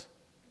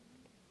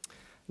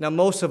Now,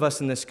 most of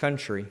us in this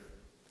country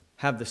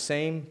have the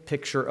same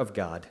picture of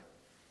God.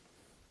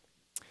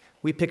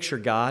 We picture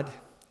God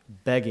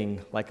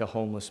begging like a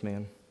homeless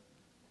man,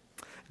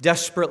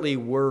 desperately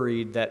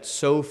worried that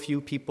so few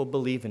people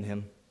believe in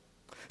him,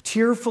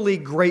 tearfully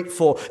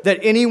grateful that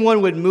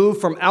anyone would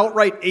move from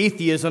outright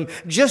atheism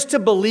just to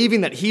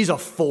believing that he's a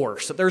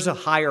force, that there's a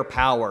higher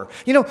power.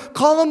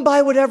 Call him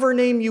by whatever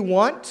name you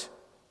want.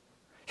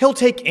 He'll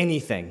take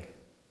anything.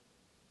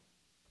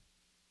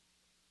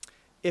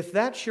 If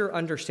that's your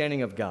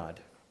understanding of God,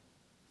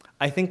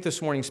 I think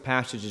this morning's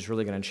passage is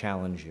really going to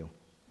challenge you.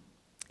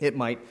 It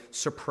might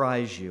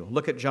surprise you.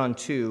 Look at John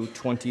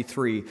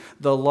 2:23.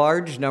 The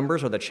large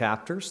numbers are the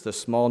chapters. The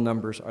small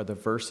numbers are the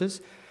verses.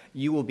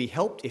 You will be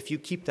helped if you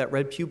keep that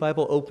Red Pew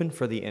Bible open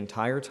for the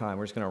entire time.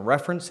 We're just going to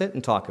reference it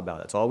and talk about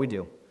it. That's all we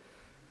do.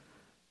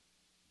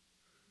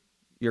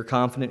 Your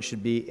confidence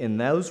should be in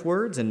those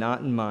words and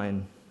not in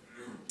mine.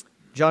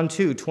 John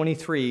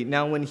 2:23.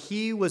 Now when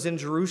he was in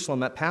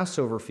Jerusalem at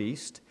Passover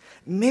feast,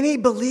 many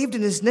believed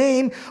in his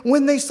name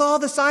when they saw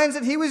the signs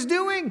that he was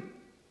doing.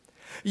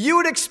 You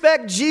would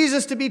expect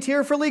Jesus to be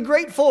tearfully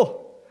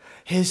grateful.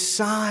 His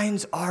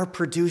signs are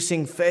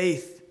producing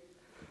faith.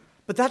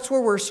 But that's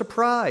where we're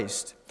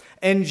surprised.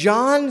 And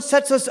John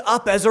sets us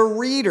up as a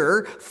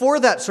reader for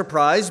that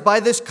surprise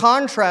by this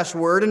contrast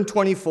word in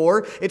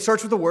 24. It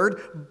starts with the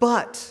word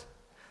but.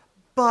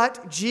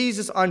 But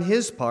Jesus, on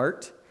his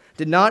part,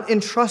 did not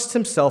entrust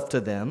himself to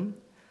them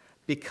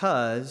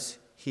because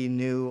he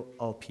knew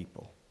all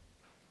people.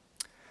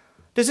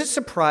 Does it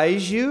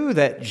surprise you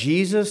that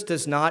Jesus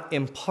does not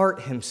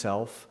impart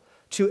himself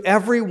to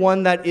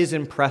everyone that is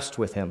impressed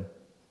with him?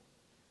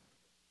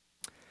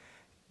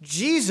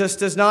 Jesus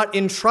does not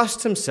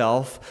entrust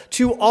himself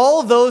to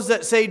all those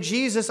that say,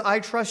 Jesus, I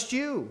trust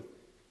you.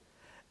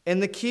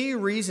 And the key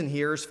reason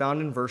here is found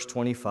in verse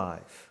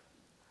 25.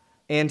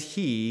 And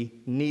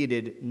he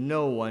needed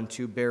no one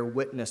to bear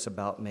witness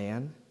about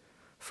man,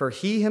 for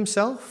he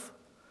himself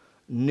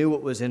knew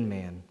what was in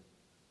man.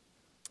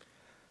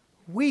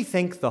 We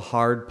think the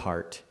hard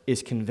part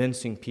is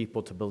convincing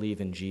people to believe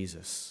in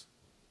Jesus.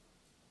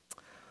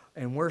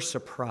 And we're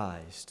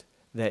surprised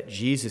that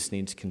Jesus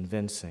needs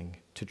convincing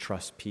to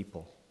trust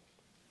people.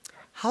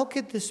 How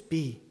could this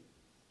be?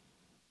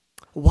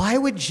 Why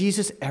would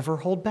Jesus ever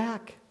hold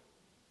back?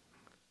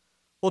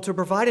 Well, to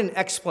provide an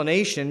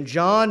explanation,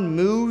 John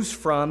moves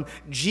from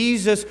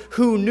Jesus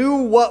who knew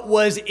what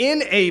was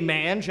in a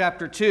man,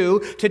 chapter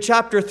 2, to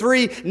chapter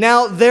 3,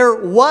 now there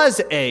was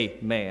a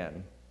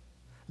man.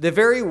 The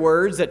very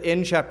words that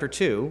end chapter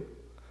 2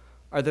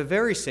 are the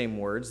very same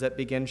words that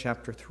begin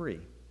chapter 3.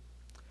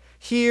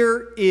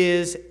 Here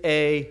is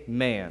a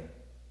man,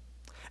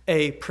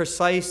 a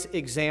precise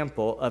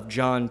example of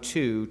John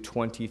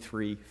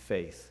 2:23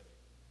 faith.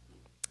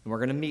 And we're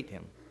going to meet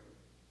him.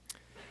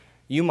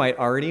 You might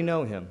already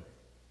know him.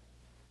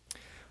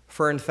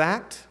 For in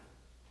fact,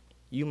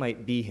 you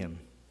might be him.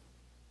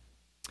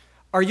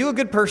 Are you a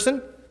good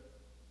person?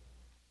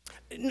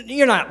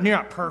 You're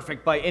not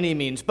perfect by any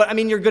means, but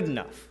you're good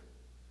enough.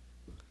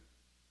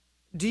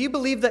 Do you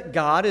believe that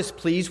God is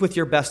pleased with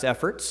your best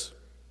efforts?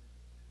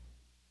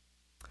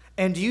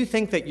 And do you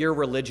think that your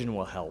religion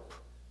will help?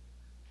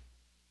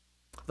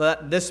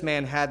 That this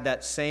man had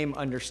that same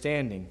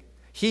understanding.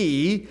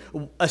 He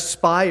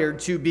aspired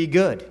to be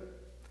good.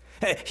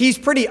 He's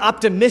pretty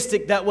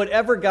optimistic that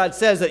whatever God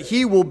says that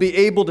he will be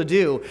able to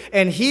do,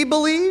 and he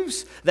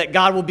believes that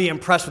God will be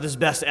impressed with his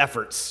best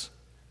efforts.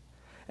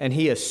 And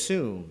he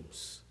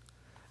assumes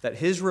that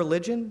his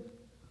religion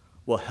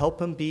will help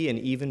him be an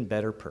even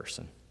better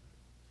person.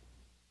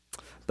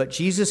 But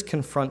Jesus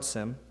confronts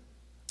him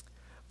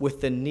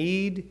with the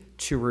need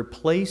to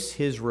replace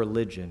his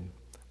religion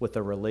with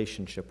a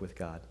relationship with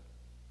God.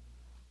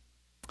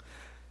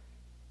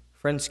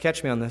 Friends,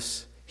 catch me on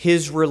this.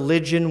 His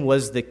religion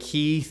was the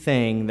key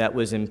thing that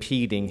was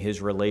impeding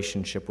his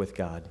relationship with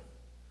God.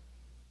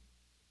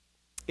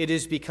 It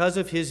is because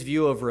of his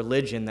view of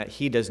religion that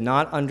he does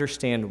not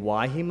understand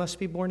why he must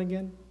be born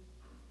again,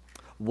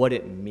 what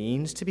it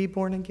means to be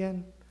born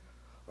again,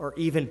 or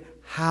even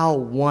how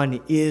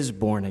one is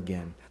born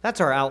again.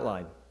 That's our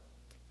outline.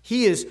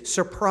 He is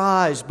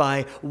surprised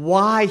by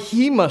why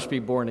he must be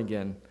born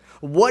again,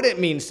 what it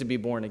means to be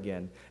born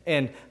again,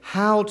 and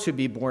how to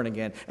be born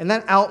again. And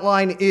that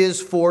outline is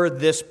for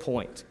this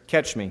point.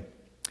 Catch me.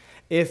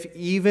 If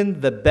even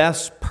the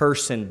best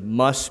person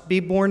must be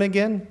born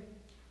again,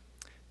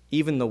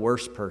 even the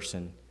worst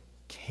person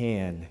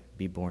can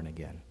be born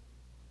again.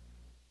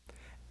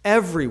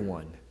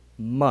 Everyone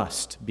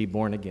must be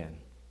born again.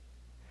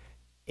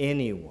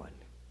 Anyone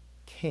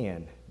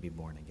can be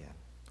born again.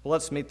 Well,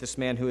 let's meet this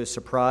man who is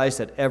surprised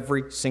at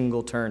every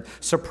single turn.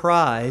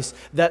 Surprised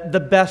that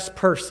the best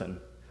person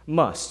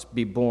must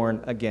be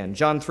born again.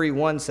 John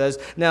 3:1 says,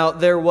 Now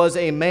there was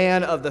a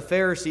man of the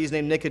Pharisees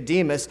named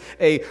Nicodemus,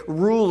 a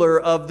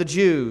ruler of the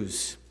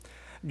Jews.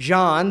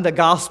 John, the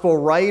gospel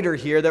writer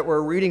here that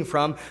we're reading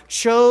from,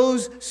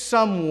 chose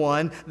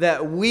someone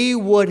that we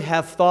would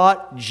have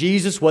thought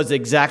Jesus was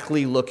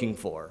exactly looking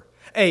for.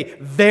 a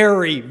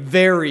very,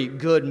 very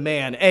good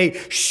man, a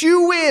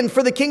shoo-in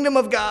for the kingdom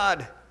of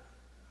God.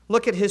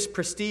 Look at his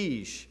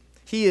prestige.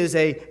 He is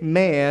a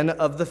man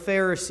of the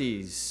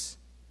Pharisees.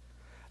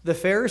 The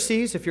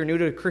Pharisees, if you're new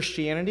to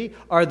Christianity,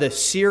 are the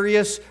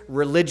serious,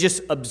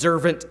 religious,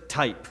 observant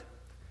type.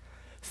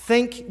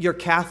 Think your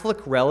Catholic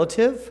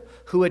relative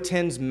who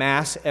attends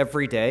Mass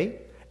every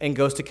day and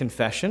goes to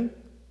confession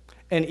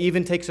and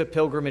even takes a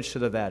pilgrimage to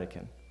the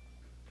Vatican.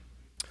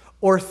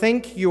 Or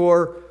think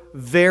your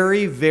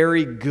very,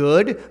 very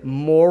good,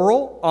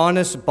 moral,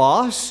 honest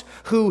boss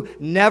who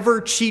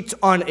never cheats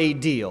on a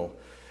deal.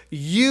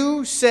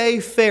 You say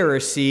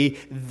Pharisee,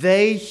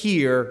 they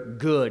hear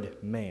good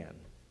man.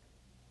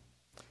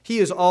 He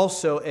is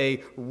also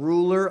a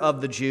ruler of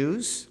the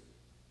Jews.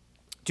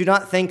 Do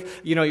not think,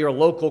 your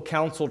local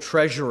council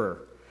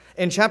treasurer.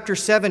 In chapter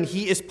 7,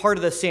 he is part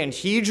of the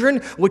Sanhedrin,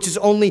 which is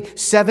only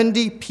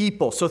 70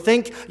 people. So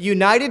think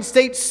United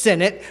States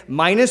Senate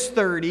minus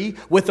 30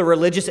 with a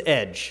religious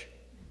edge.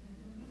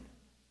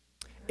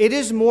 It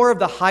is more of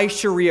the high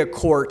Sharia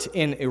court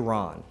in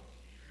Iran.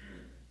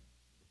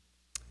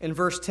 In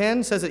verse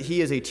 10 says that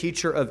he is a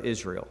teacher of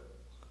Israel.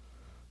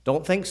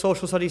 Don't think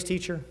social studies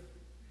teacher.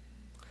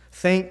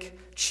 Think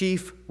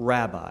chief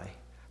rabbi,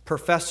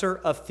 professor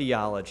of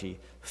theology,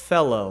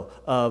 fellow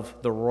of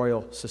the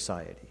Royal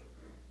Society.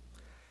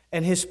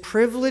 And his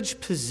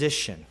privileged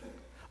position,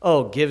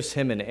 gives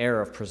him an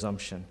air of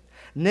presumption.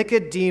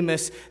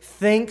 Nicodemus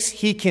thinks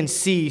he can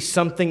see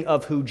something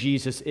of who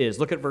Jesus is.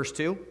 Look at verse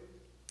 2.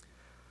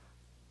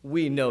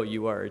 We know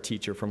you are a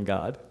teacher from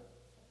God.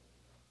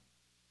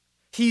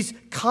 He's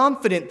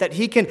confident that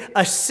he can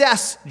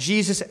assess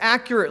Jesus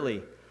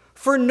accurately.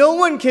 For no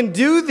one can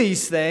do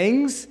these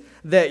things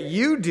that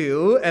you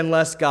do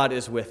unless God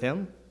is with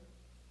him.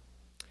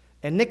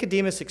 And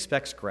Nicodemus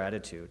expects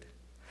gratitude.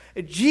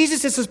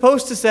 Jesus is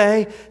supposed to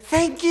say,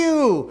 thank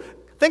you.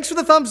 Thanks for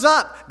the thumbs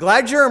up.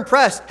 Glad you're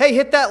impressed. Hey,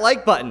 hit that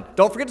like button.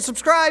 Don't forget to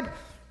subscribe.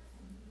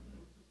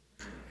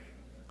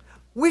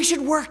 We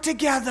should work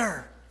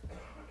together.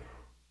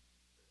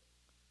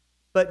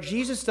 But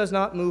Jesus does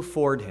not move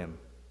forward him.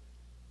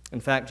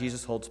 In fact,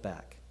 Jesus holds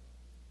back.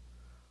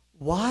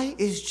 Why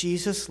is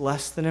Jesus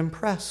less than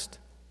impressed?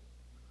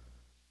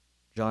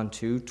 John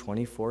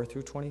 2:24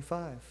 through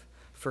 25.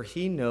 For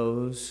he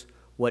knows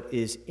what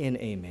is in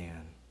a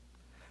man,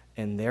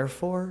 and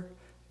therefore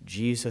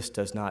Jesus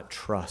does not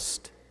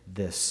trust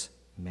this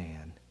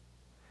man,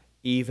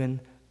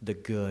 even the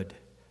good,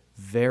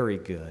 very,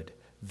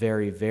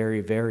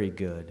 very, very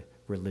good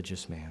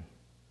religious man.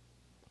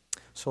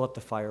 So let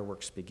the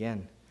fireworks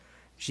begin.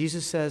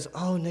 Jesus says,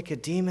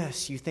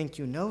 Nicodemus, you think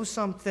you know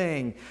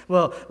something?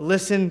 Well,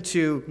 listen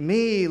to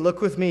me. Look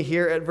with me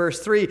here at verse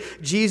 3.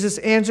 Jesus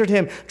answered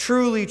him,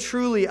 truly,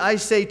 truly, I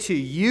say to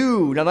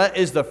you. Now that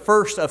is the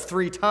first of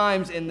 3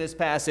 times in this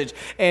passage.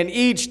 And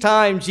each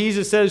time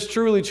Jesus says,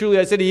 truly, truly,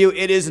 I say to you,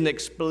 it is an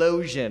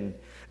explosion.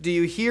 Do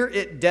you hear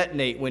it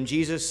detonate when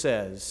Jesus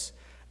says,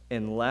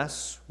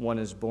 unless one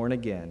is born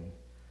again,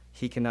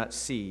 he cannot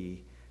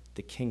see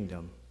the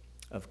kingdom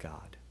of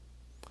God?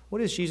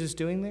 What is Jesus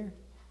doing there?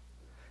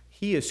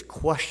 He is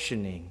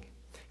questioning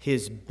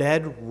his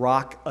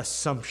bedrock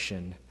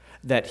assumption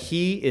that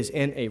he is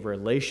in a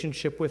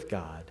relationship with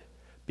God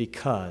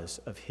because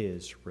of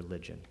his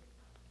religion.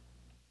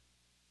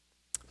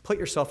 Put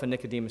yourself in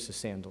Nicodemus'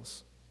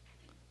 sandals.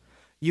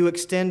 You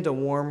extend a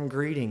warm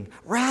greeting.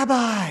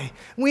 Rabbi,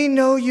 we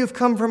know you've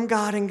come from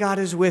God and God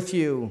is with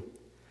you.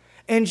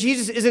 And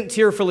Jesus isn't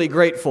tearfully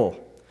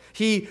grateful.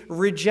 He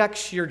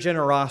rejects your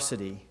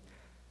generosity.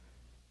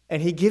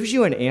 And he gives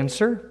you an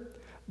answer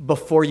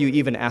before you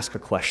even ask a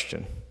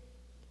question.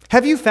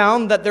 Have you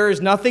found that there is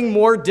nothing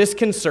more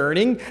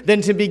disconcerting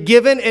than to be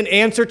given an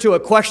answer to a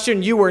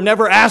question you were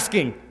never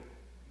asking?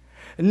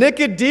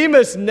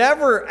 Nicodemus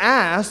never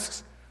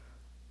asks,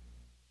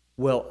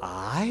 will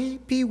I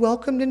be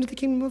welcomed into the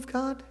kingdom of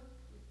God?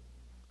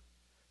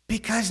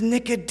 Because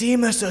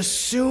Nicodemus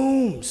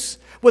assumes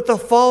with a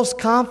false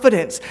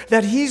confidence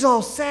that he's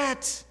all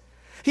set.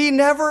 He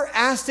never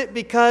asked it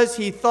because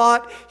he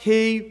thought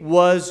he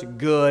was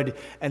good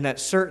and that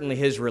certainly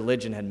his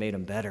religion had made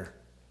him better.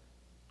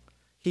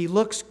 He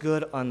looks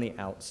good on the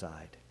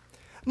outside.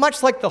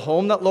 Much like the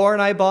home that Laura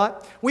and I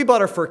bought, we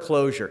bought our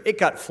foreclosure. It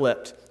got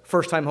flipped.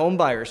 First-time home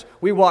buyers.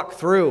 We walked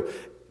through.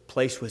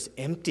 Place was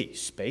empty,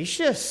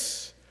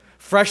 spacious.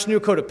 Fresh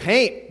new coat of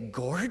paint,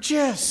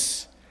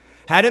 gorgeous.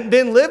 Hadn't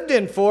been lived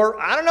in for,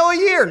 a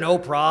year, no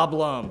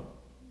problem.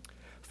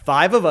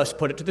 5 of us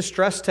put it to the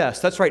stress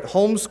test. That's right,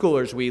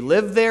 homeschoolers. We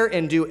live there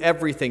and do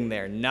everything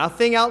there.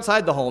 Nothing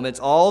outside the home. It's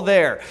all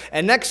there.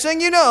 And next thing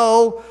you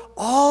know,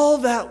 all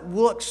that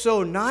looked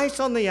so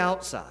nice on the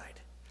outside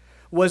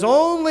was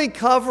only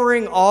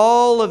covering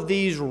all of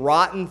these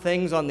rotten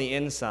things on the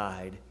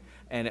inside.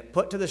 And it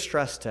put to the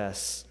stress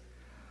tests,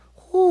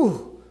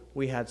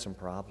 we had some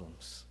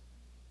problems.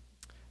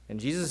 And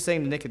Jesus is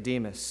saying to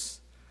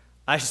Nicodemus,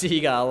 I see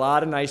you got a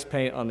lot of nice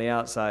paint on the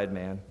outside,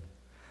 man.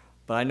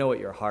 But I know what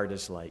your heart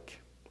is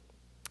like,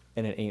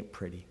 and it ain't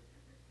pretty.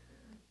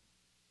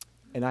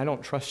 And I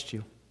don't trust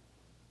you.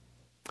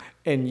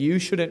 And you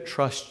shouldn't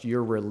trust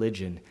your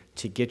religion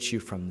to get you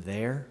from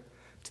there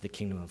to the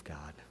kingdom of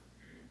God.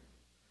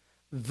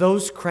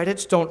 Those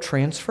credits don't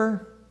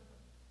transfer.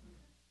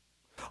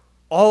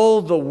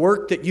 All the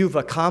work that you've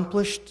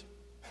accomplished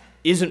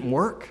isn't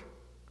work.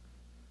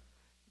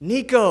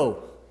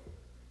 Nico,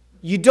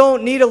 you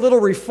don't need a little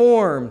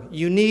reform.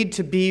 You need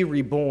to be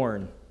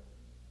reborn.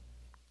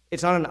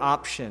 It's not an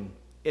option.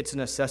 It's a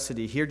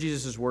necessity. Hear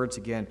Jesus' words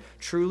again.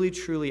 Truly,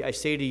 truly, I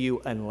say to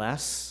you,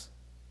 unless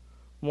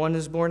one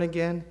is born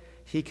again,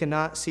 he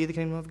cannot see the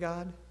kingdom of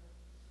God.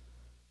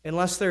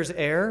 Unless there's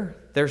air,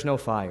 there's no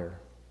fire.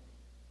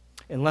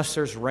 Unless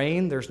there's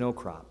rain, there's no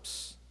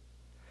crops.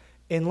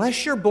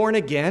 Unless you're born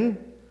again,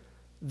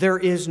 there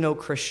is no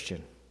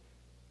Christian.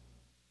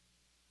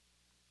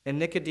 And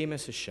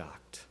Nicodemus is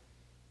shocked.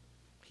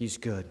 He's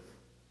good.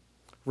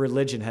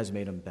 Religion has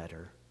made him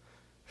better.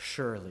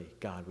 Surely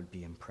God would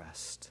be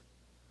impressed.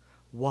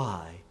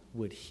 Why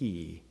would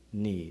he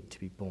need to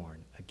be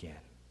born again?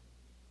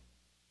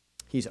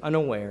 He's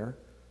unaware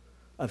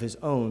of his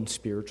own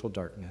spiritual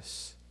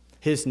darkness.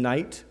 His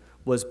night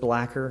was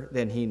blacker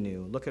than he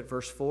knew. Look at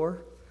verse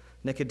 4.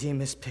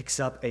 Nicodemus picks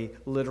up a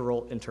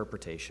literal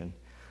interpretation.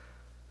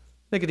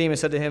 Nicodemus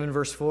said to him in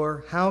verse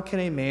 4, how can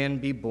a man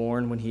be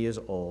born when he is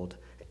old?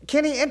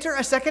 Can he enter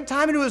a second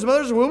time into his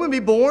mother's womb and be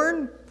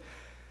born?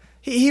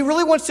 He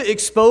really wants to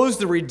expose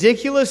the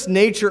ridiculous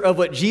nature of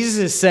what Jesus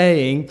is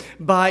saying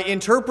by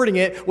interpreting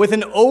it with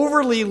an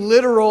overly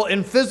literal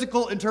and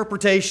physical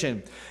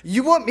interpretation.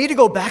 You want me to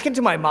go back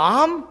into my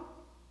mom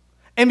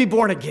and be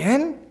born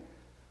again?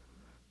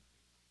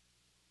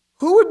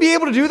 Who would be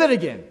able to do that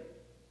again?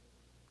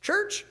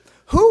 Church?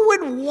 Who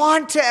would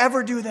want to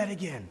ever do that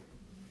again?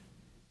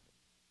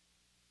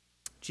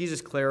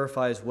 Jesus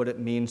clarifies what it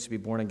means to be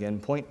born again.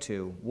 Point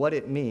 2, what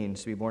it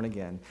means to be born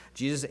again.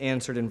 Jesus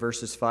answered in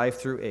verses 5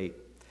 through 8,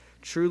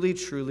 truly,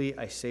 truly,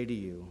 I say to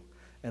you,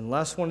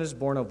 unless one is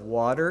born of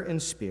water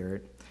and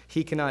spirit,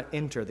 he cannot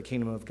enter the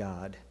kingdom of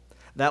God.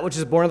 That which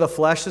is born of the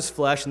flesh is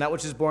flesh, and that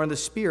which is born of the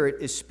spirit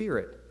is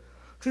spirit.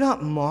 Do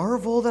not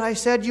marvel that I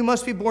said you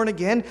must be born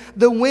again.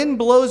 The wind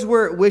blows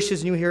where it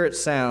wishes, and you hear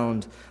its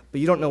sound,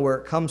 but you don't know where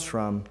it comes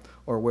from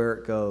or where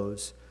it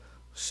goes.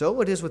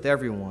 So it is with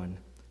everyone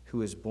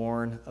who is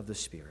born of the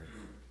Spirit.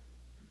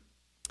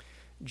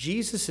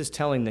 Jesus is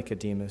telling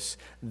Nicodemus,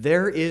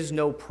 there is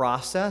no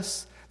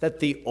process that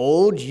the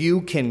old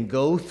you can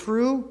go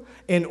through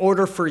in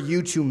order for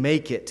you to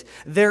make it.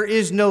 There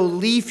is no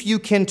leaf you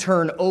can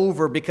turn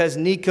over because,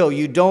 Nico,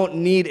 you don't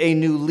need a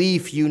new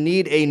leaf, you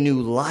need a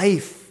new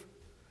life.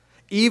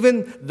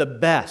 Even the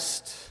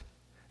best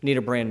need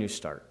a brand new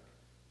start.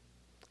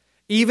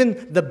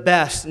 Even the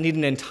best need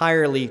an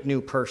entirely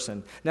new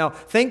person. Now,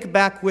 think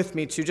back with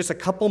me to just a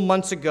couple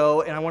months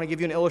ago, and I want to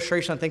give you an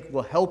illustration I think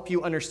will help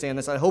you understand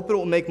this. I hope it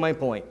will make my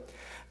point.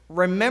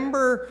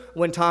 Remember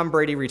when Tom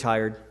Brady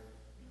retired?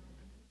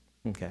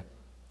 Okay.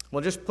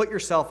 Well, just put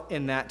yourself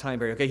in that time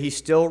period. Okay, he's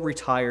still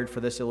retired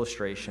for this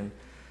illustration.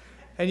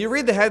 And you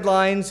read the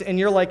headlines, and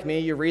you're like me,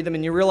 you read them,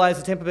 and you realize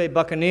the Tampa Bay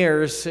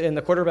Buccaneers in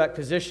the quarterback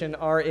position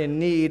are in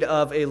need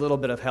of a little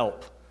bit of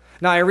help.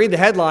 Now, I read the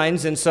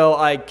headlines, and so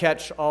I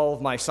catch all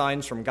of my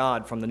signs from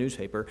God from the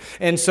newspaper.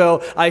 And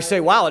so I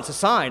say, wow, it's a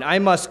sign. I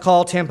must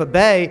call Tampa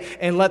Bay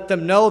and let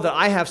them know that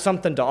I have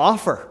something to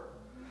offer.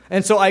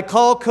 And so I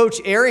call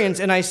Coach Arians,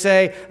 and I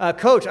say,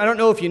 Coach, I don't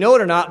know if you know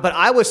it or not, but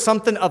I was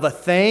something of a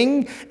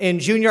thing in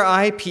junior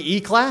I PE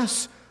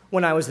class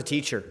when I was the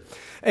teacher.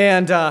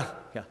 And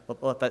yeah,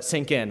 let that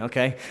sink in,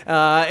 okay?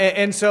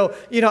 And so,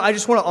 I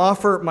just want to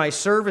offer my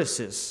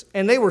services.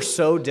 And they were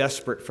so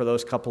desperate for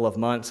those couple of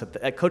months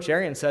that Coach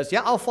Arian says,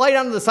 yeah, I'll fly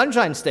down to the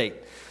Sunshine State.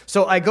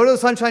 So I go to the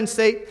Sunshine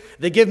State.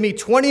 They give me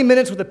 20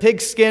 minutes with a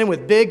pig skin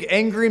with big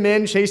angry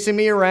men chasing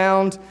me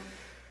around.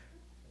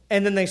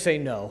 And then they say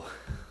no.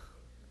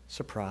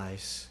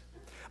 Surprise.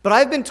 But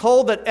I've been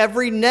told that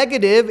every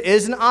negative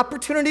is an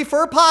opportunity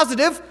for a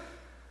positive.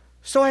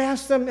 So I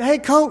asked them, hey,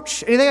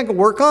 Coach, anything I can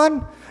work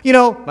on?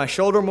 My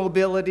shoulder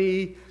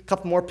mobility, a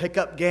couple more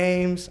pickup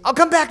games. I'll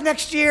come back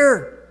next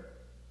year.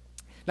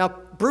 Now,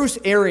 Bruce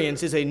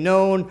Arians is a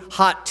known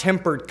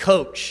hot-tempered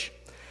coach.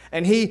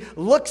 And he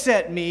looks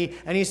at me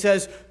and he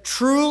says,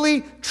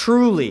 truly,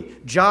 truly,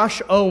 Josh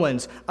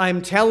Owens,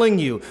 I'm telling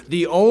you,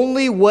 the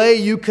only way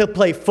you could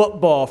play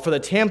football for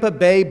the Tampa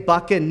Bay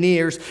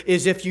Buccaneers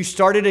is if you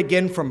started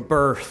again from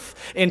birth.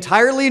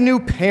 Entirely new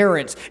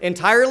parents,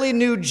 entirely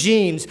new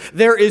genes.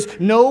 There is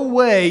no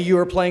way you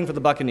are playing for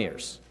the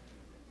Buccaneers.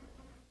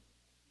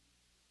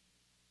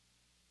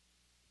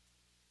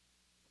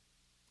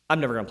 I'm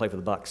never going to play for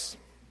the Bucs.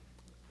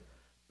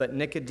 But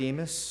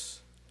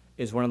Nicodemus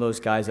is one of those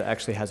guys that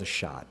actually has a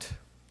shot.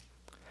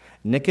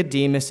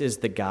 Nicodemus is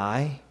the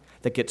guy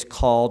that gets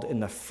called in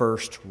the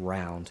first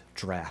round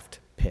draft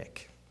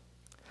pick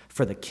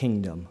for the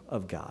kingdom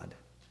of God.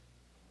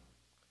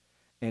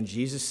 And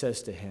Jesus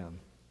says to him,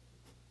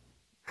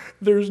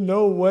 there's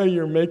no way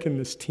you're making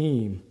this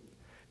team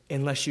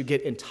unless you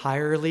get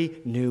entirely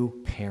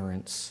new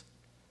parents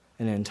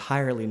and an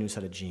entirely new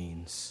set of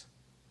genes.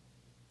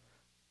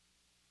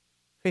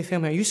 Faith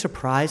family, are you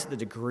surprised at the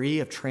degree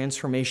of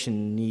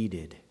transformation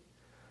needed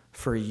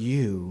for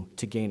you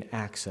to gain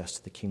access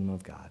to the kingdom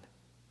of God?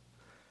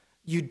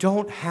 You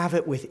don't have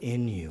it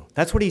within you.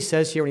 That's what he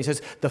says here when he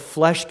says the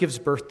flesh gives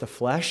birth to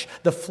flesh.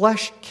 The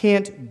flesh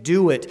can't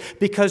do it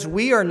because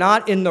we are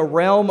not in the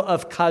realm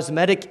of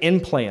cosmetic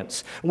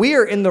implants. We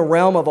are in the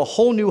realm of a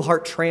whole new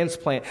heart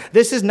transplant.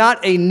 This is not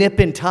a nip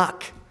and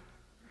tuck.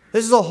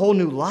 This is a whole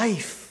new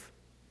life.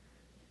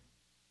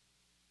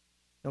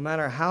 No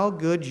matter how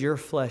good your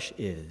flesh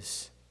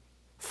is,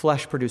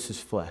 flesh produces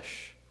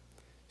flesh.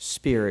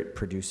 Spirit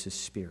produces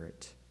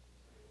spirit.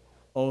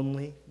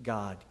 Only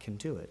God can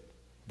do it.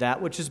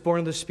 That which is born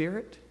of the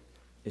Spirit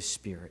is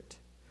spirit.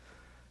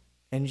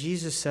 And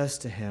Jesus says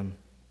to him,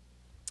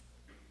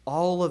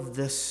 all of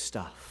this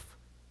stuff,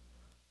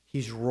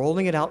 he's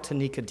rolling it out to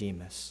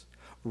Nicodemus,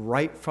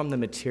 right from the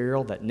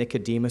material that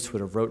Nicodemus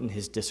would have written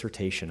his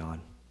dissertation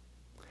on.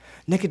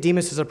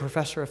 Nicodemus is a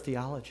professor of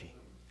theology.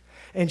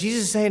 And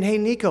Jesus is saying, hey,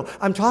 Nico,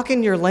 I'm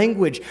talking your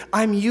language.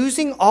 I'm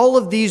using all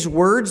of these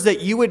words that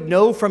you would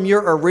know from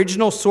your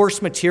original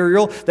source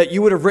material that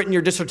you would have written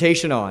your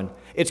dissertation on.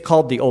 It's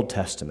called the Old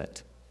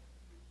Testament.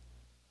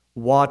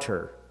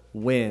 Water,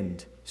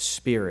 wind,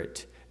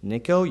 spirit.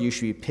 Nico, you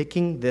should be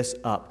picking this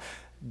up.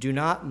 Do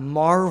not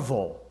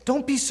marvel.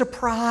 Don't be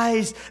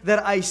surprised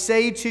that I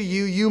say to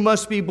you, you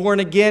must be born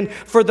again.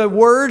 For the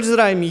words that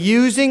I'm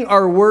using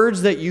are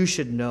words that you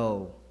should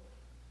know.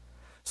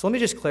 So let me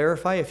just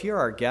clarify, if you're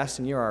our guest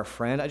and you're our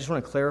friend, I just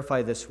want to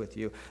clarify this with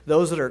you.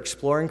 Those that are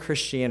exploring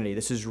Christianity,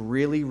 this is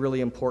really,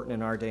 really important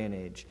in our day and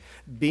age.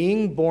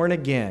 Being born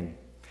again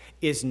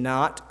is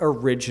not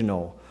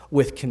original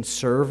with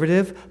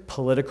conservative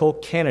political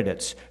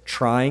candidates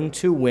trying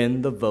to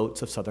win the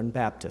votes of Southern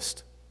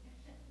Baptist.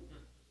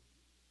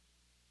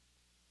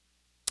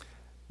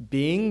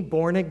 Being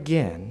born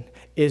again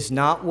is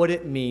not what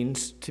it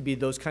means to be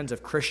those kinds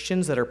of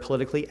Christians that are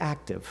politically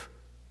active.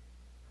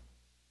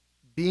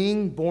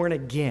 Being born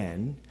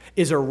again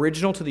is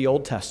original to the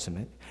Old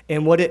Testament,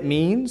 and what it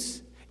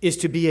means is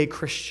to be a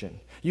Christian.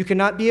 You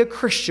cannot be a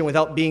Christian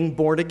without being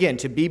born again.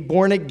 To be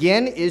born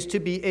again is to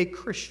be a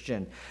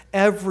Christian.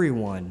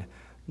 Everyone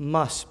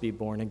must be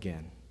born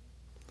again.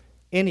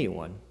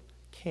 Anyone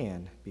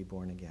can be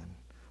born again.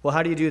 Well,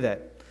 how do you do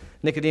that?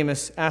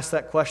 Nicodemus asked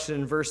that question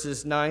in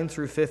verses 9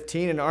 through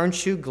 15, and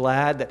aren't you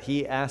glad that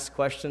he asked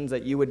questions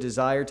that you would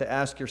desire to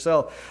ask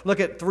yourself? Look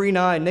at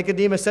 3:9.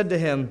 Nicodemus said to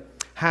him,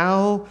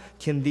 how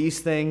can these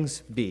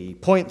things be?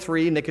 Point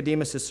 3,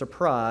 Nicodemus is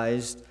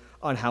surprised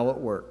on how it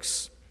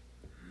works.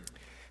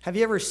 Have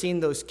you ever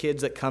seen those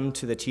kids that come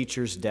to the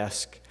teacher's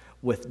desk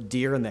with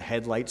deer in the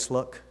headlights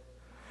look?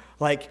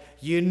 Like,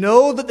 you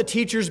know that the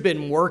teacher's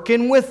been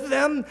working with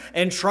them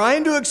and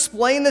trying to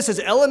explain this as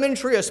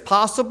elementary as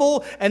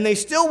possible, and they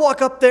still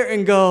walk up there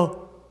and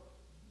go,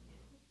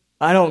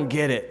 I don't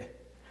get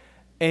it.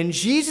 And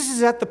Jesus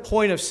is at the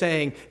point of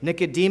saying,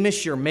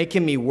 Nicodemus, you're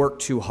making me work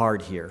too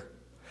hard here.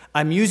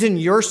 I'm using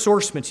your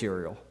source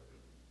material,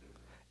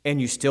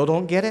 and you still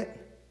don't get it?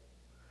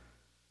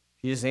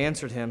 Jesus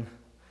answered him,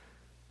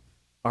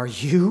 are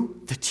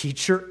you the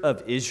teacher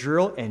of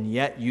Israel, and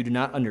yet you do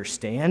not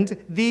understand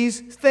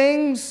these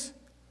things?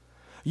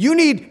 You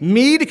need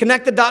me to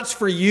connect the dots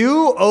for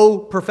you, O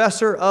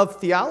professor of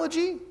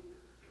theology?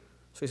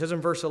 So he says in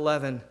verse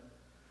 11,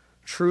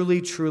 truly,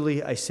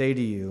 truly, I say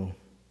to you,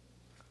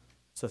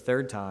 it's the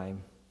third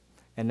time,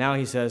 and now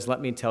he says,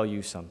 let me tell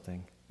you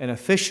something. And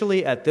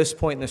officially, at this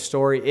point in the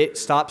story, it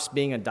stops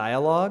being a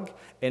dialogue,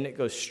 and it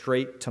goes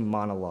straight to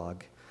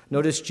monologue.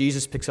 Notice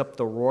Jesus picks up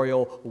the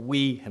royal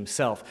we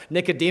himself.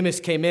 Nicodemus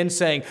came in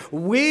saying,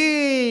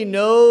 we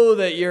know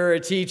that you're a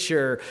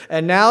teacher.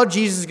 And now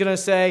Jesus is going to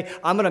say,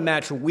 I'm going to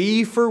match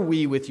we for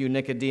we with you,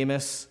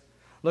 Nicodemus.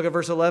 Look at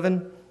verse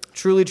 11.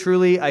 Truly,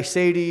 truly, I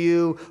say to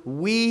you,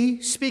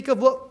 we speak of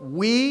what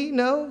we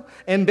know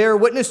and bear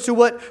witness to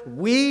what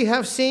we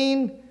have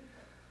seen,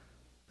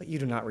 but you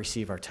do not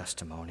receive our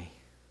testimony.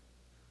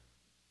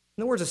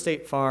 In the words of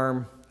State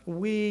Farm,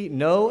 we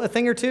know a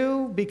thing or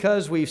two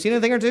because we've seen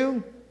a thing or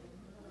two.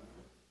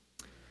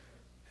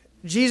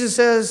 Jesus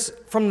says,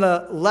 from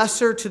the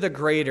lesser to the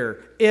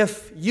greater,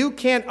 if you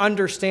can't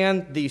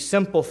understand the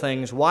simple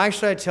things, why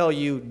should I tell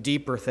you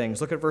deeper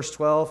things? Look at verse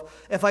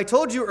 12. If I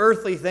told you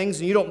earthly things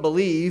and you don't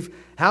believe,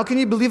 how can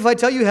you believe if I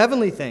tell you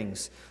heavenly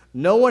things?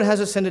 No one has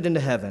ascended into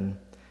heaven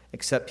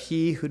except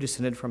he who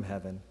descended from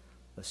heaven,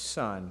 the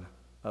Son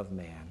of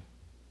Man.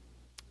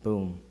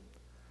 Boom.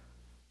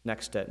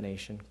 Next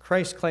detonation.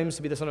 Christ claims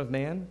to be the Son of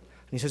Man.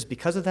 And he says,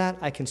 because of that,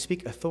 I can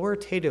speak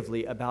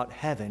authoritatively about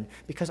heaven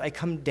because I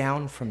come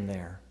down from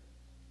there.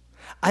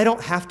 I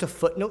don't have to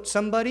footnote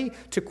somebody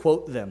to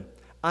quote them.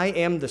 I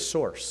am the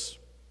source,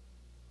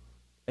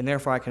 and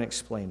therefore I can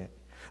explain it.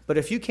 But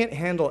if you can't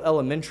handle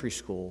elementary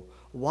school,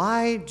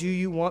 why do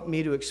you want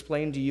me to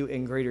explain to you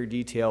in greater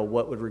detail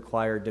what would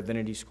require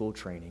divinity school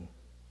training?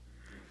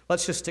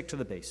 Let's just stick to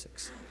the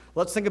basics.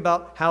 Let's think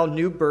about how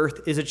new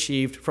birth is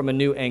achieved from a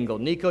new angle.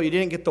 Nico, you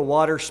didn't get the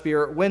water,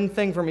 spirit, wind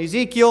thing from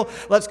Ezekiel.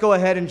 Let's go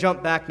ahead and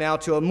jump back now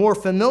to a more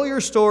familiar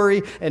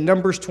story in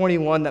Numbers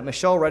 21 that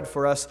Michelle read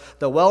for us,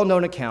 the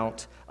well-known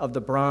account of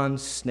the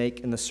bronze snake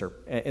in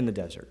the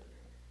desert.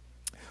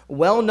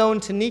 Well known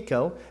to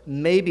Nico,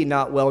 maybe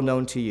not well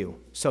known to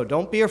you. So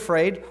don't be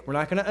afraid. We're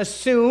not going to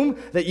assume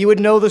that you would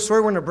know the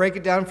story. We're going to break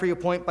it down for you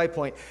point by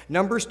point.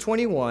 Numbers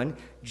 21,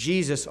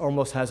 Jesus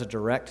almost has a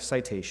direct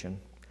citation.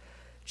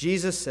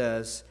 Jesus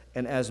says,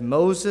 "And as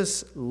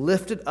Moses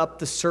lifted up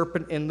the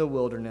serpent in the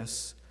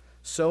wilderness,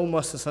 so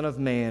must the Son of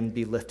Man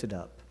be lifted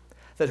up,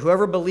 that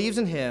whoever believes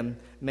in him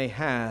may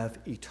have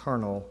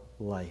eternal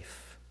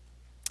life."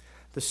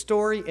 The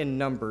story in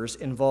Numbers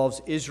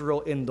involves Israel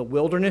in the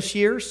wilderness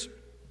years,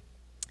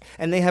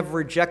 and they have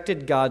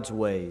rejected God's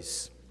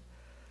ways,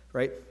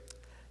 right?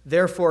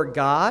 Therefore,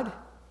 God,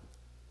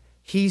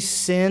 he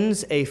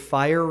sends a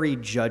fiery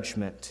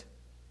judgment.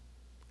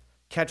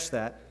 Catch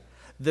that.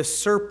 The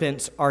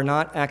serpents are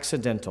not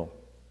accidental.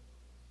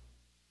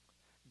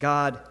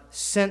 God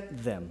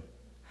sent them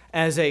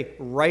as a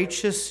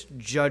righteous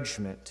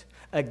judgment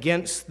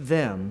against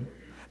them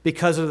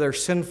because of their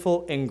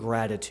sinful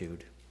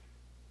ingratitude.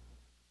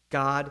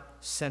 God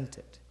sent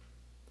it.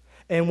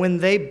 And when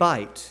they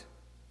bite,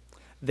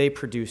 they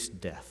produce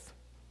death.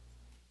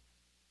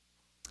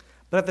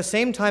 But at the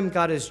same time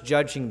God is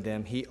judging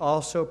them, he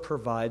also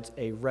provides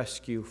a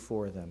rescue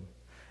for them,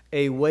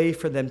 a way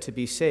for them to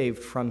be saved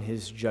from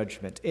his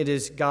judgment. It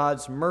is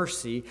God's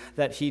mercy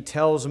that he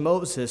tells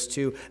Moses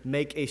to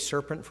make a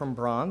serpent from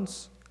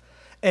bronze,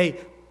 a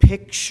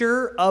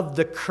picture of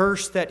the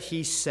curse that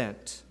he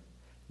sent,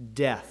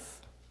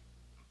 death,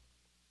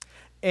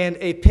 and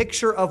a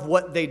picture of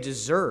what they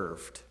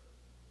deserved,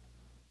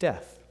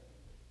 death.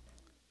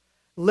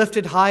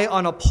 Lifted high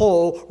on a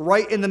pole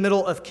right in the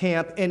middle of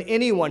camp, and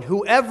anyone,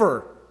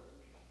 whoever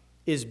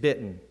is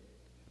bitten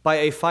by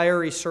a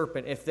fiery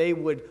serpent, if they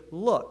would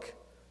look,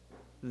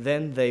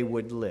 then they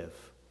would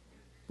live.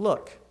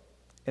 Look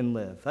and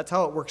live. That's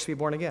how it works to be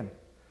born again.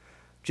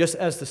 Just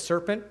as the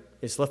serpent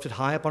is lifted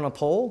high up on a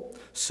pole,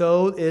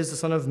 so is the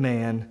Son of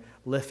Man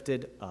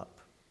lifted up.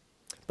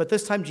 But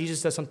this time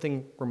Jesus does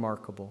something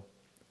remarkable.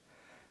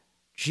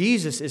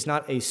 Jesus is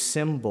not a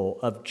symbol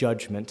of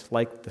judgment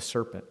like the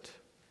serpent.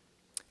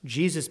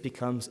 Jesus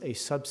becomes a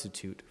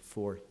substitute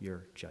for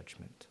your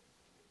judgment.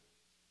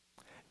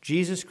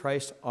 Jesus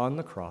Christ on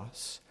the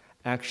cross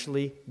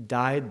actually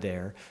died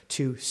there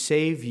to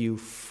save you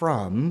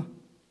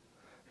from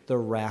the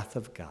wrath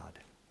of God.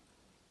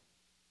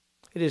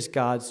 It is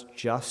God's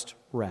just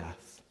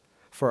wrath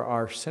for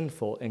our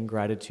sinful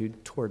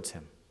ingratitude towards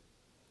him.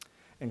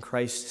 And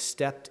Christ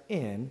stepped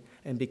in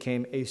and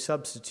became a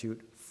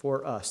substitute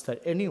for us,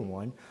 that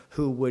anyone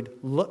who would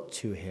look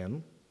to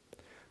him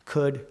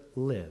could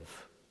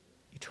live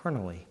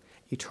eternally,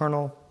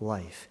 eternal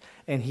life.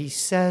 And he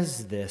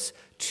says this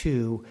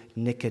to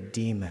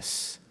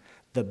Nicodemus,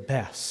 the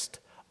best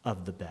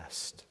of the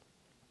best.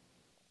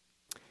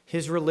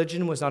 His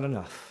religion was not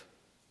enough.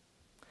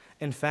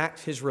 In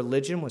fact, his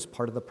religion was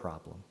part of the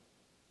problem.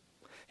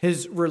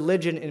 His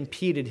religion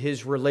impeded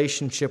his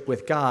relationship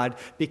with God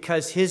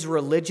because his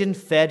religion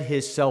fed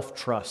his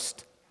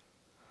self-trust,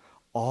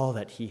 all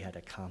that he had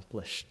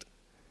accomplished.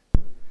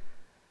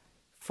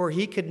 For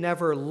he could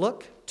never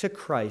look to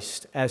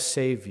Christ as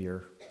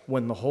Savior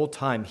when the whole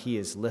time he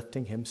is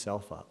lifting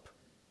himself up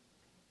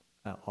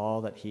at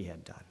all that he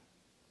had done.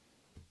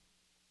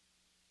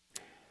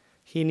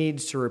 He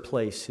needs to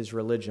replace his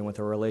religion with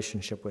a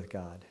relationship with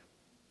God.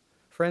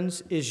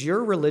 Friends, is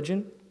your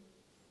religion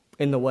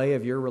in the way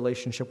of your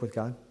relationship with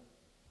God?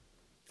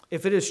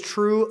 If it is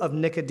true of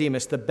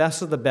Nicodemus, the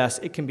best of the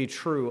best, it can be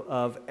true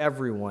of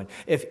everyone.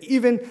 If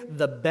even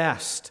the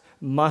best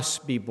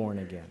must be born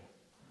again,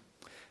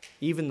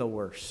 even the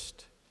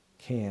worst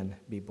can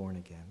be born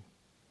again.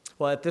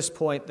 Well, at this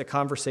point, the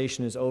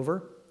conversation is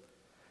over.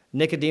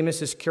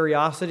 Nicodemus'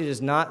 curiosity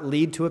does not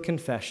lead to a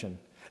confession.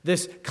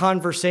 This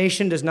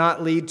conversation does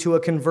not lead to a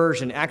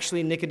conversion.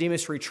 Actually,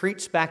 Nicodemus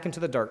retreats back into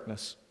the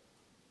darkness.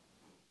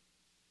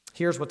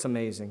 Here's what's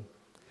amazing.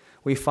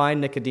 We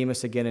find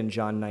Nicodemus again in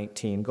John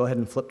 19. Go ahead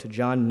and flip to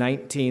John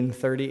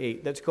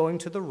 19:38. That's going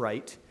to the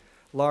right.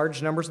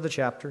 Large numbers of the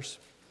chapters,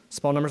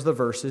 small numbers of the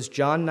verses.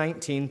 John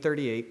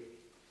 19:38.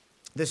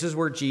 This is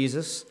where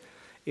Jesus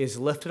is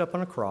lifted up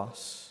on a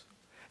cross,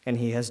 and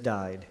he has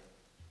died.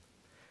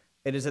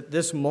 It is at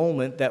this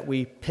moment that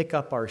we pick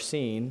up our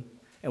scene,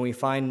 and we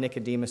find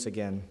Nicodemus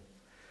again.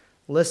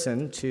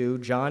 Listen to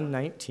John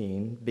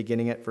 19,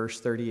 beginning at verse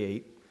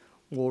 38.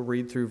 We'll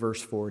read through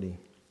verse 40.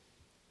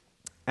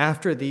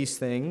 After these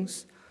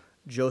things,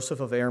 Joseph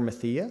of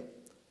Arimathea,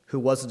 who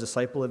was a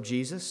disciple of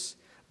Jesus,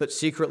 but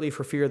secretly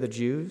for fear of the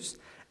Jews,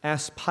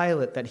 asked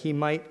Pilate that he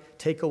might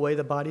take away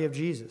the body of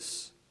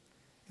Jesus.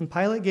 And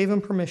Pilate gave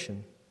him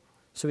permission,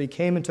 so he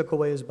came and took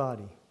away his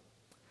body.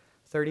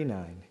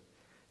 39.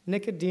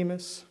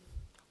 Nicodemus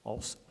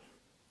also,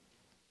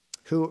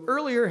 who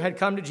earlier had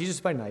come to Jesus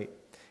by night,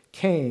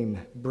 came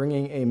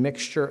bringing a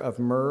mixture of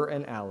myrrh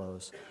and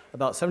aloes,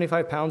 about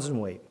 75 pounds in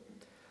weight.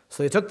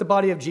 So they took the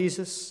body of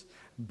Jesus,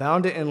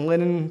 bound it in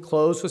linen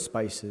clothes with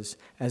spices,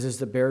 as is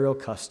the burial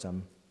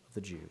custom of the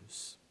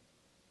Jews.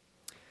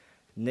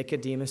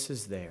 Nicodemus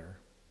is there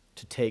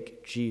to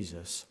take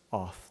Jesus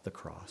off the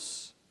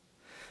cross.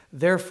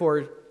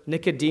 Therefore,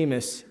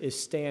 Nicodemus is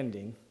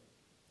standing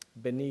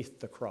beneath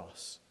the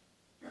cross,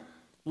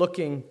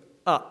 looking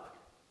up.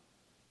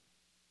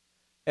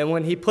 And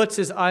when he puts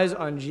his eyes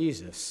on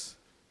Jesus,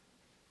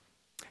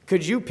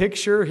 could you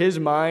picture his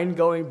mind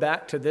going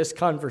back to this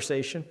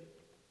conversation?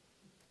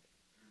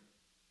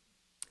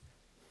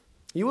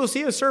 You will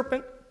see a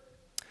serpent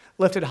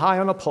lifted high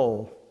on a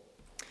pole,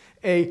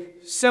 a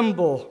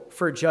symbol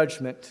for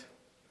judgment.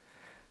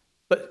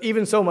 But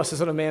even so must the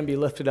Son of Man be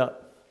lifted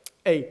up,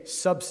 a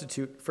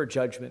substitute for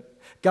judgment.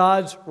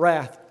 God's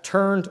wrath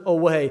turned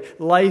away,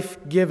 life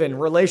given,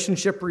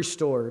 relationship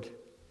restored.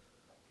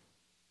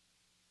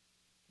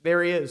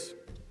 There he is,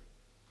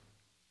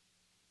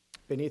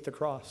 beneath the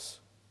cross.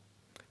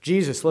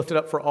 Jesus lifted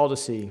up for all to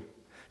see.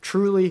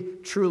 Truly,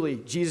 truly,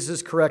 Jesus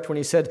is correct when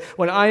he said,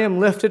 when I am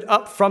lifted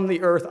up from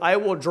the earth, I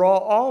will draw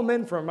all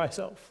men for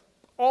myself.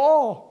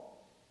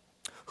 All.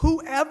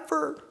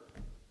 Whoever.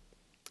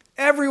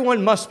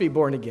 Everyone must be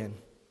born again.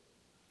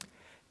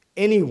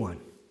 Anyone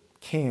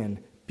can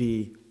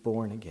be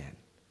born again.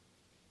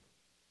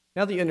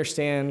 Now that you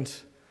understand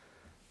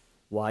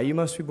why you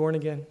must be born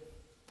again,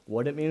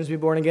 what it means to be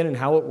born again, and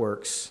how it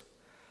works,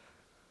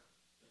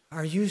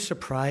 are you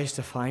surprised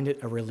to find it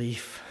a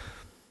relief?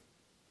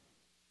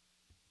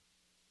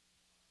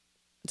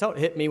 That's how it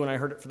hit me when I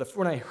heard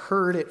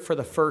it for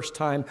the first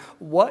time.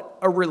 What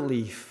a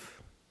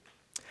relief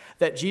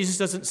that Jesus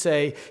doesn't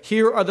say,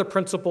 here are the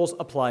principles,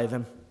 apply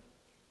them.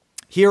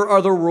 Here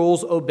are the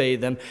rules, obey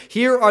them.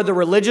 Here are the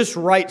religious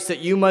rites that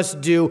you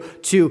must do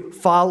to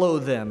follow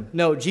them.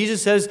 No,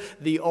 Jesus says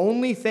the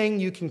only thing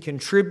you can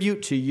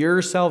contribute to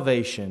your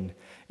salvation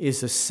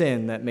is the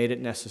sin that made it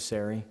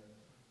necessary.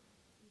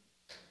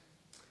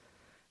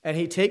 And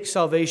he takes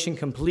salvation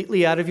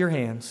completely out of your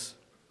hands.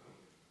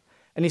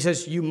 And he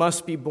says, you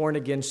must be born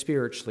again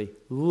spiritually.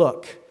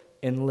 Look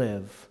and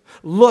live.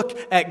 Look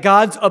at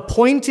God's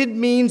appointed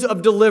means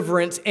of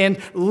deliverance and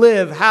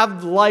live,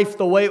 have life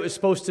the way it was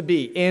supposed to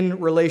be in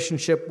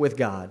relationship with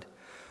God.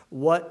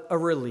 What a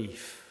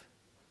relief.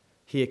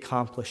 He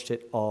accomplished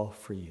it all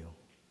for you.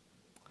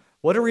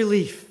 What a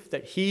relief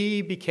that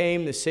he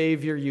became the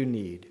Savior you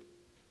need.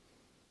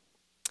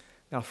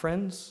 Now,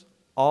 friends,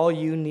 all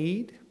you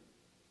need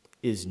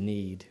is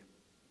need.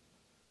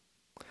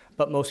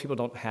 But most people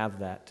don't have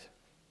that.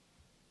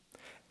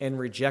 And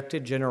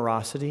rejected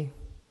generosity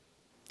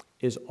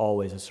is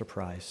always a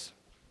surprise.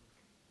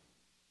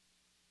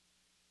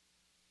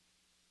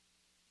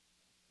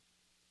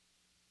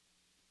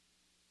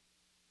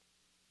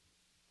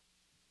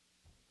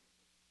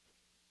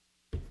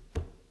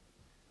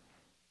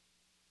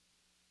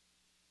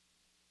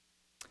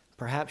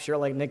 Perhaps you're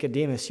like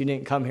Nicodemus. You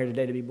didn't come here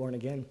today to be born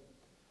again.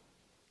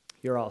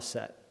 You're all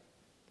set.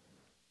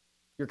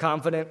 You're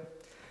confident.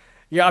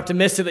 You're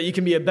optimistic that you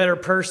can be a better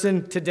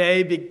person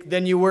today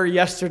than you were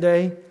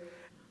yesterday.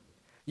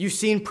 You've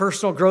seen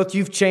personal growth.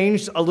 You've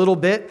changed a little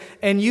bit,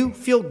 and you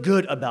feel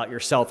good about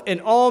yourself.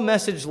 And all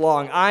message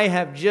long, I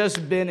have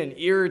just been an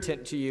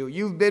irritant to you.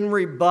 You've been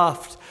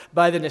rebuffed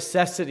by the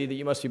necessity that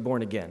you must be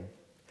born again.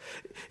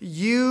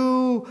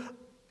 You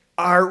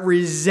are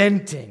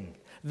resenting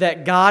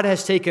that God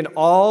has taken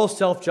all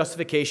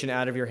self-justification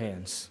out of your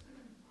hands.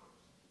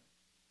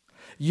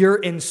 You're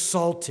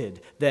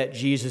insulted that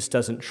Jesus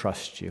doesn't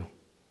trust you.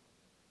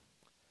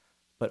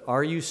 But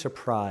are you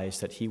surprised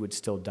that he would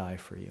still die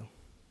for you?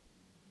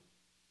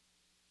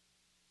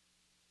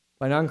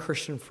 My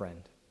non-Christian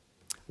friend,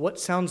 what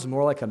sounds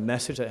more like a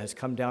message that has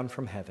come down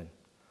from heaven?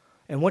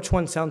 And which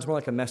one sounds more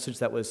like a message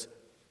that was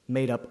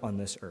made up on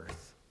this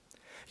earth?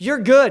 You're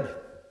good.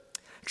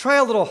 Try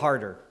a little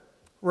harder.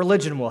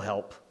 Religion will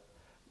help.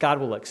 God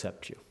will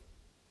accept you.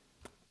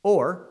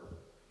 Or,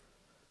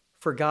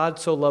 for God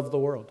so loved the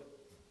world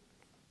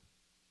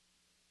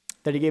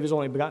that he gave his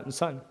only begotten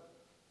Son,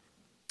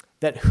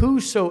 that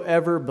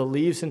whosoever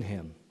believes in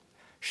him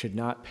should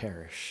not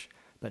perish,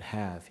 but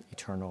have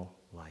eternal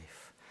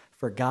life.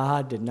 For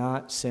God did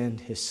not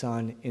send his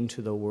Son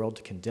into the world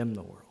to condemn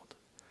the world,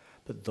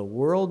 but the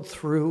world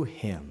through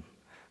him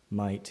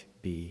might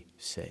be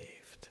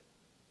saved.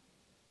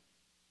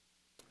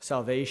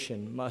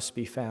 Salvation must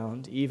be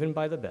found even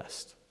by the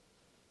best.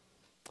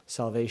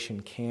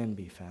 Salvation can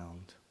be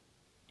found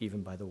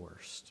even by the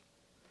worst.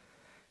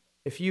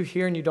 If you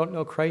hear and you don't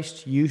know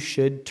Christ, you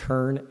should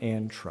turn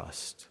and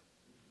trust.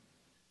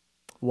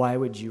 Why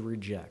would you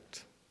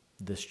reject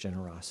this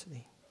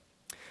generosity?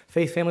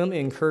 Faith family, let me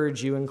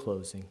encourage you in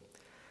closing.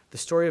 The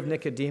story of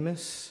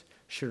Nicodemus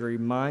should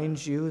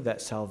remind you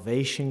that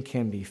salvation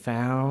can be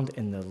found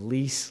in the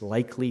least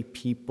likely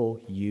people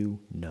you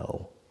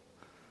know.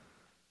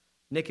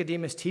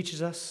 Nicodemus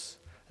teaches us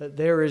that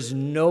there is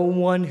no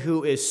one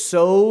who is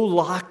so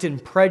locked in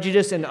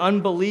prejudice and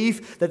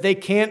unbelief that they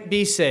can't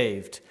be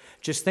saved.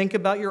 Just think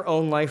about your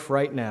own life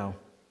right now.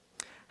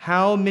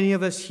 How many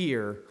of us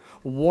here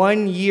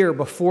 1 year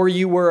before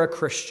you were a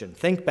Christian.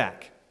 Think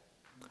back.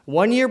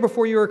 1 year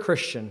before you were a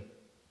Christian,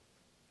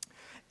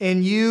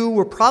 and you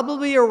were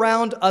probably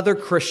around other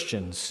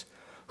Christians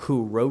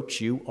who wrote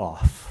you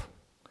off.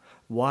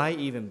 Why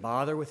even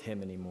bother with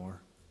him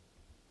anymore?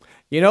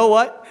 You know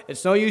what?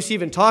 It's no use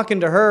even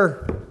talking to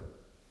her.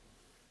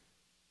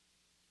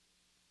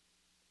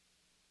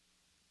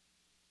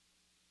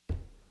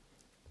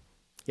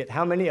 Yet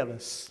how many of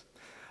us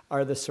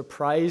are the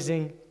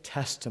surprising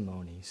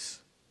testimonies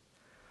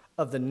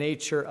of the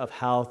nature of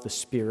how the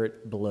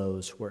Spirit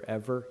blows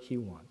wherever he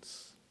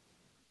wants?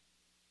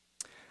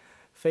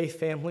 Faith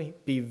family,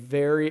 be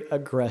very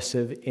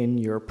aggressive in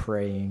your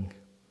praying.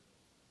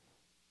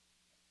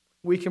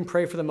 We can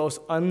pray for the most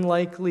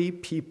unlikely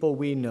people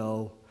we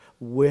know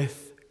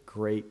with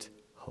great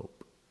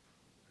hope.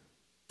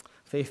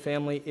 Faith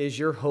family, is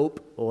your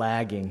hope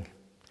lagging?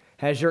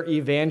 Has your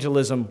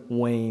evangelism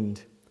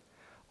waned?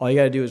 All you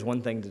got to do is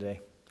one thing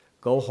today.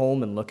 Go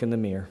home and look in the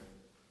mirror.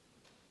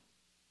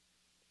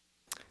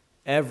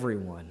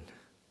 Everyone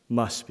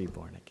must be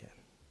born again.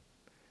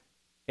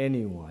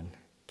 Anyone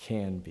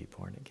can be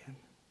born again.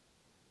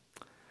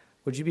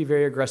 Would you be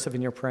very aggressive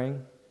in your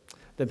praying?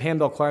 The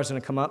handbell choir is going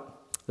to come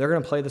up. They're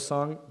going to play the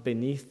song,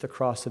 Beneath the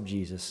Cross of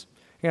Jesus.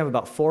 You're going to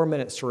have about 4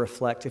 minutes to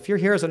reflect. If you're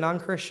here as a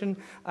non-Christian,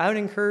 I would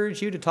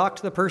encourage you to talk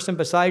to the person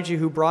beside you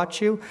who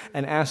brought you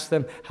and ask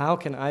them, how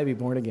can I be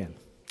born again?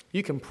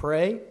 You can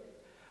pray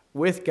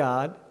with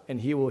God,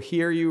 and he will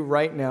hear you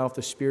right now if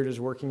the Spirit is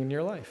working in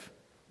your life.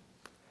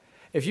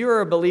 If you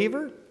are a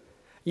believer,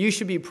 you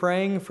should be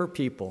praying for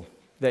people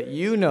that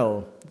you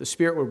know the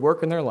Spirit would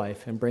work in their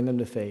life and bring them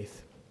to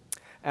faith.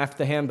 After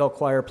the handbell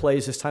choir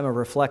plays this time of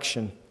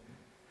reflection,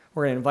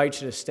 we're going to invite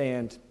you to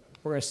stand.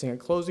 We're going to sing a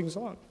closing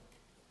song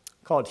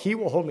called He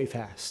Will Hold Me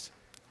Fast.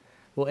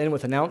 We'll end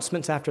with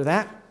announcements after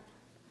that,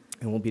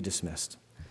 and we'll be dismissed.